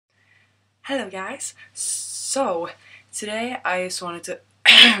Hello guys. So today I just wanted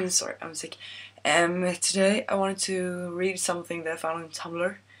to sorry, I'm sick. Today I wanted to read something that I found on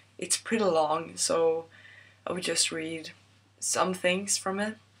Tumblr. It's pretty long, so I would just read some things from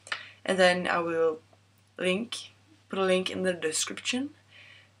it, and then I will put a link in the description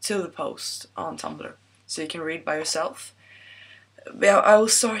to the post on Tumblr, so you can read by yourself. Yeah, I will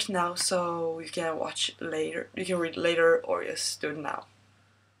start now, so you can watch later. You can read later, or just do it now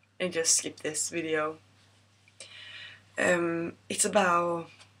and just skip this video. It's about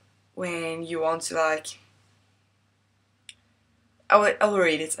when you want to I will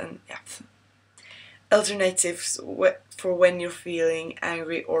read it, and yeah. Alternatives for when you're feeling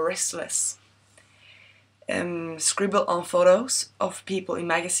angry or restless. Scribble on photos of people in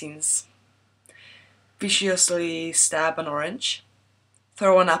magazines. Viciously stab an orange.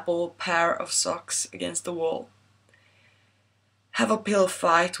 Throw an apple pair of socks against the wall. Have a pillow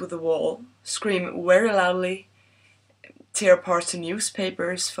fight with the wall. Scream very loudly. Tear apart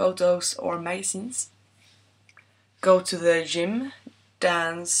newspapers, photos, or magazines. Go to the gym,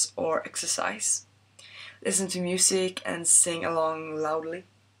 dance, or exercise. Listen to music and sing along loudly.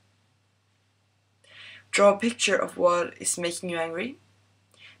 Draw a picture of what is making you angry.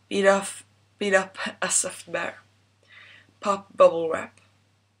 Beat up a stuffed bear. Pop bubble wrap.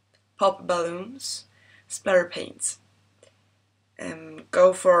 Pop balloons. Splatter paint.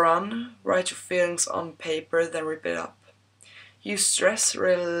 Go for a run. Write your feelings on paper, then rip it up. Use stress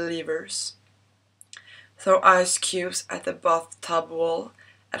relievers. Throw ice cubes at the bathtub wall,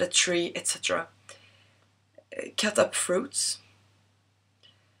 at a tree, etc. Cut up fruits.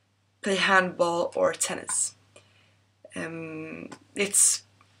 Play handball or tennis. It's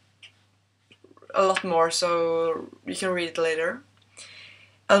a lot more, so you can read it later.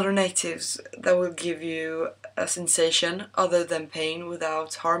 Alternatives that will give you a sensation other than pain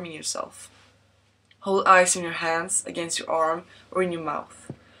without harming yourself. Hold ice in your hands, against your arm, or in your mouth.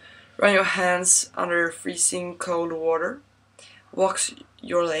 Run your hands under freezing cold water. Wax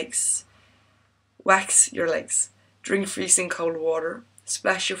your legs. Drink freezing cold water.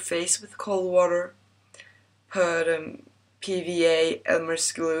 Splash your face with cold water. Put PVA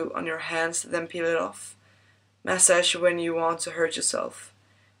Elmer's glue on your hands, then peel it off. Massage when you want to hurt yourself.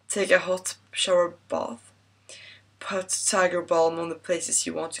 Take a hot shower bath. Put tiger balm on the places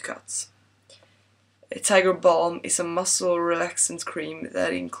you want to cut. Tiger balm is a muscle relaxant cream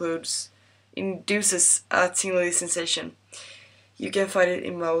that induces a tingly sensation. You can find it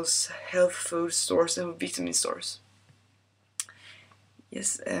in most health food stores and vitamin stores.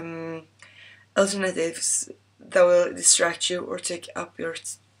 Yes, alternatives that will distract you or take up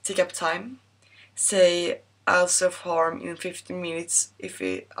time. Say, I'll self-harm in 15 minutes if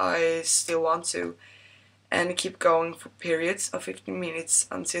I still want to, and keep going for periods of 15 minutes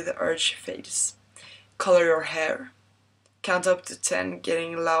until the urge fades. Color your hair. Count up to 10,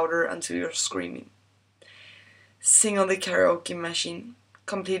 getting louder until you're screaming. Sing on the karaoke machine.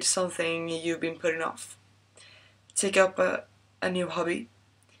 Complete something you've been putting off. Take up a new hobby.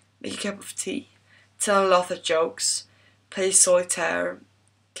 Make a cup of tea. Tell and laugh at jokes. Play solitaire.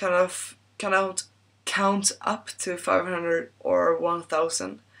 Count up to 500 or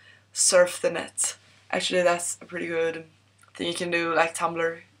 1000. Surf the net. Actually, that's a pretty good thing you can do, like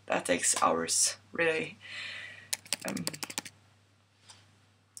Tumblr. That takes hours, really.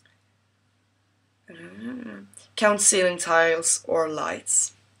 Count ceiling tiles or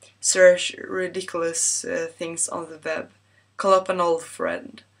lights. Search ridiculous things on the web. Call up an old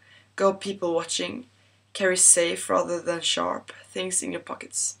friend. Go people watching. Carry safe rather than sharp things in your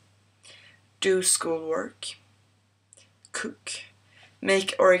pockets. Do schoolwork. Cook.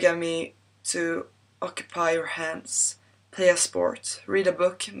 Make origami to occupy your hands. Play a sport. Read a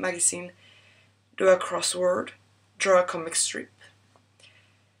book, magazine. Do a crossword. Draw a comic strip.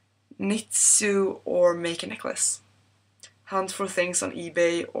 Knit, sew, or make a necklace. Hunt for things on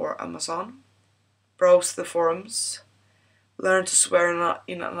eBay or Amazon. Browse the forums. Learn to swear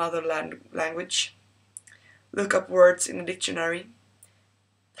in another language. Look up words in a dictionary.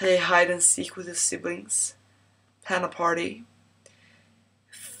 Play hide and seek with your siblings. Plan a party.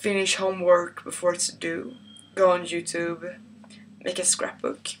 Finish homework before it's due. Go on YouTube. Make a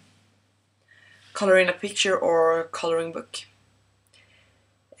scrapbook. Color in a picture or coloring book.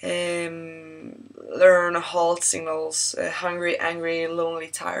 Learn halt signals. Hungry, angry, lonely,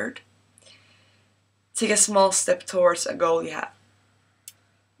 tired. Take a small step towards a goal you have.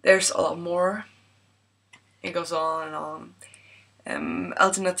 There's a lot more. It goes on and on.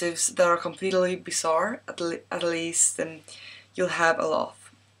 Alternatives that are completely bizarre, at least you'll have a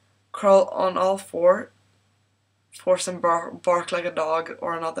laugh. Crawl on all fours and bark like a dog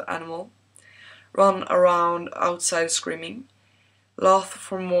or another animal. Run around outside screaming. Laugh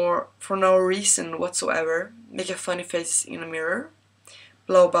for no reason whatsoever. Make a funny face in a mirror.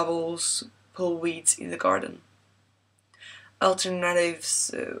 Blow bubbles. Pull weeds in the garden.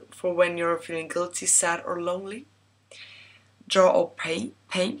 Alternatives for when you're feeling guilty, sad, or lonely. Draw or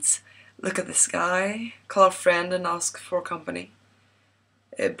paint. Look at the sky. Call a friend and ask for company.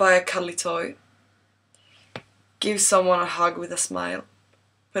 Buy a cuddly toy. Give someone a hug with a smile.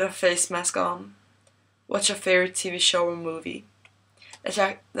 Put a face mask on. Watch a favorite TV show or movie.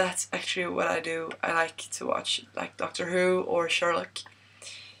 That's actually what I do. I like to watch like Doctor Who or Sherlock.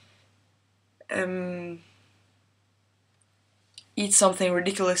 Eat something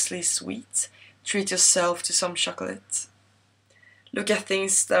ridiculously sweet. Treat yourself to some chocolate. Look at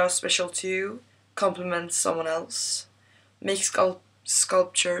things that are special to you. Compliment someone else. Make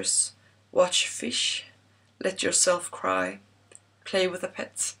sculptures. Watch fish. Let yourself cry. Play with a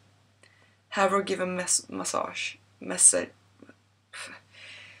pet. Have her give a massage.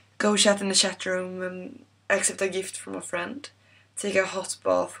 Go chat in the chat room and accept a gift from a friend. Take a hot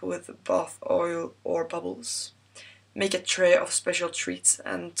bath with bath oil or bubbles. Make a tray of special treats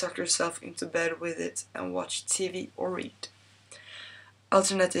and tuck yourself into bed with it and watch TV or read.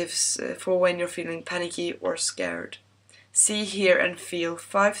 Alternatives for when you're feeling panicky or scared. See, hear and feel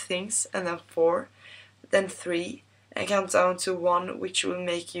 5 things and then 4, then 3, and count down to 1, which will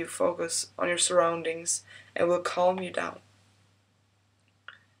make you focus on your surroundings and will calm you down.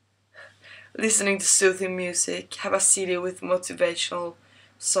 Listening to soothing music. Have a CD with motivational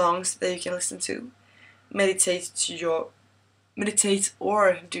songs that you can listen to. Meditate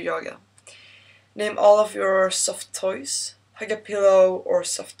or do yoga. Name all of your soft toys. Hug a pillow or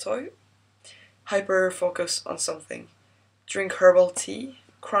soft toy. Hyper focus on something. Drink herbal tea.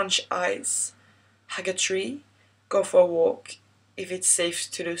 Crunch ice. Hug a tree. Go for a walk if it's safe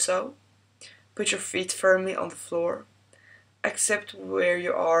to do so. Put your feet firmly on the floor. Accept where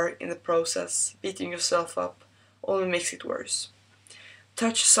you are in the process. Beating yourself up only makes it worse.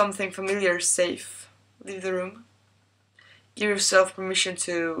 Touch something familiar, safe. Leave the room. Give yourself permission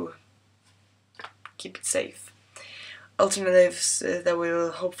to keep it safe. Alternatives that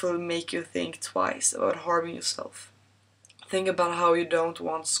will hopefully make you think twice about harming yourself. Think about how you don't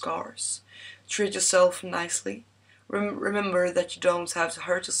want scars. Treat yourself nicely. Remember that you don't have to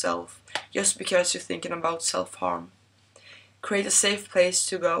hurt yourself just because you're thinking about self-harm. Create a safe place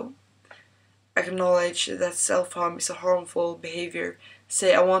to go. Acknowledge that self-harm is a harmful behavior.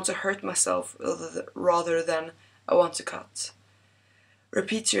 Say, I want to hurt myself rather than I want to cut.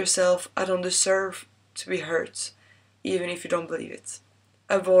 Repeat to yourself, I don't deserve to be hurt, even if you don't believe it.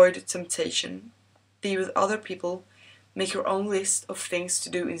 Avoid temptation. Be with other people. Make your own list of things to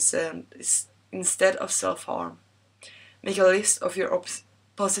do instead of self-harm. Make a list of your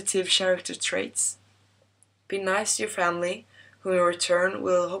positive character traits. Be nice to your family, who in return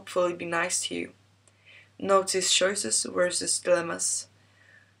will hopefully be nice to you. Notice choices versus dilemmas.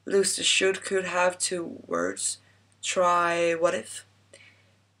 Lose the should, could, have 2 words. Try what if.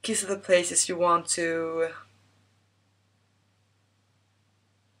 Kiss the places you want to.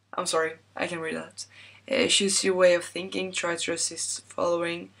 I'm sorry, I can read that. Choose your way of thinking. Try to resist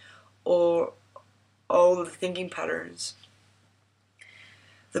following or all the thinking patterns.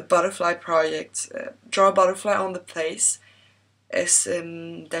 The butterfly project. Draw a butterfly on the place as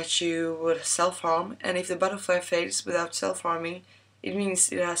that you would self-harm, and if the butterfly fades without self-harming, it means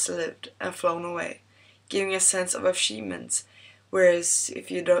it has lived and flown away, giving a sense of achievement. Whereas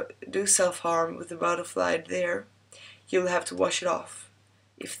if you do self-harm with the butterfly there, you'll have to wash it off.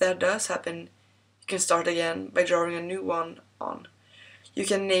 If that does happen, you can start again by drawing a new one on. You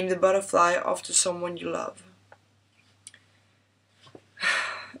can name the butterfly after someone you love.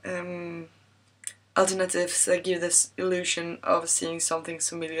 Alternatives that give this illusion of seeing something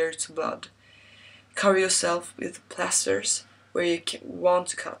similar to blood. Cover yourself with plasters where you want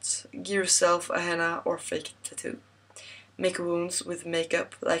to cut. Give yourself a henna or fake tattoo. Make wounds with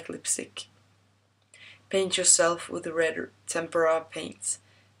makeup like lipstick. Paint yourself with red tempera paint.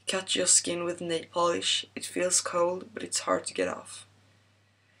 Cut your skin with nail polish. It feels cold, but it's hard to get off.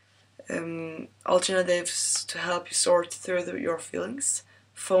 Alternatives to help you sort through your feelings.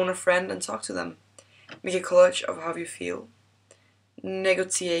 Phone a friend and talk to them. Make a collage of how you feel.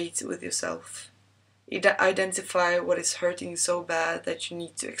 Negotiate with yourself. Identify what is hurting so bad that you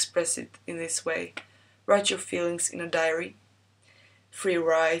need to express it in this way. Write your feelings in a diary. Free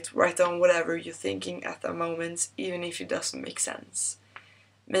write. Write down whatever you're thinking at the moment, even if it doesn't make sense.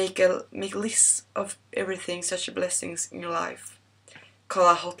 Make lists of everything, such as blessings in your life. Call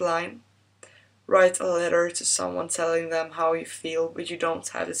a hotline. Write a letter to someone telling them how you feel, but you don't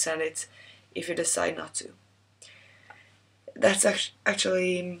have to send it if you decide not to. That's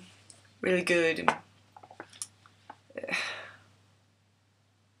actually really good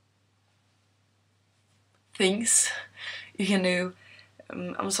things you can do.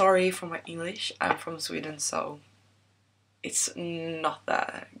 I'm sorry for my English, I'm from Sweden, so it's not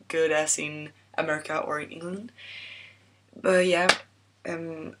that good as in America or in England. But yeah,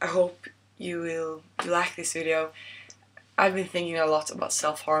 I hope you like this video. I've been thinking a lot about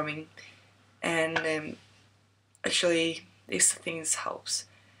self-harming, and actually these things helps.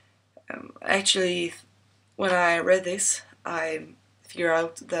 Actually, when I read this, I figured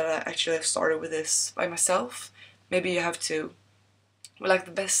out that I actually started with this by myself. Maybe you have to. But like,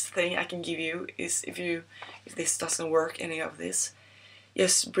 the best thing I can give you is if this doesn't work, any of this,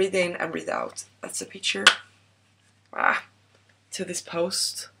 just breathe in and breathe out. That's a picture. To this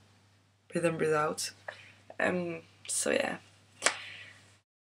post. Breathe in, breathe out. So yeah.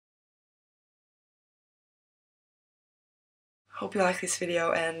 Hope you like this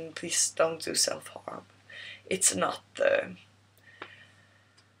video, and please don't do self-harm. It's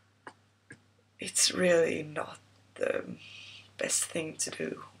really not the best thing to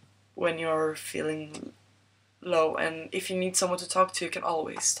do when you're feeling low, and if you need someone to talk to, you can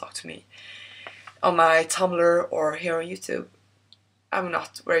always talk to me on my Tumblr or here on YouTube. I'm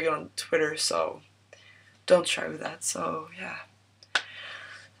not very good on Twitter, so don't try with that. So yeah,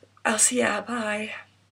 I'll see ya, bye.